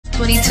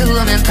22,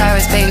 I'm in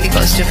Paris, baby.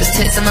 Got strippers,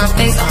 tits in my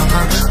face,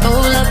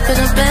 Roll up in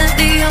a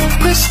Bentley, I'm a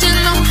Christian,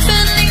 I'm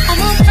Fendi,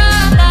 I'm a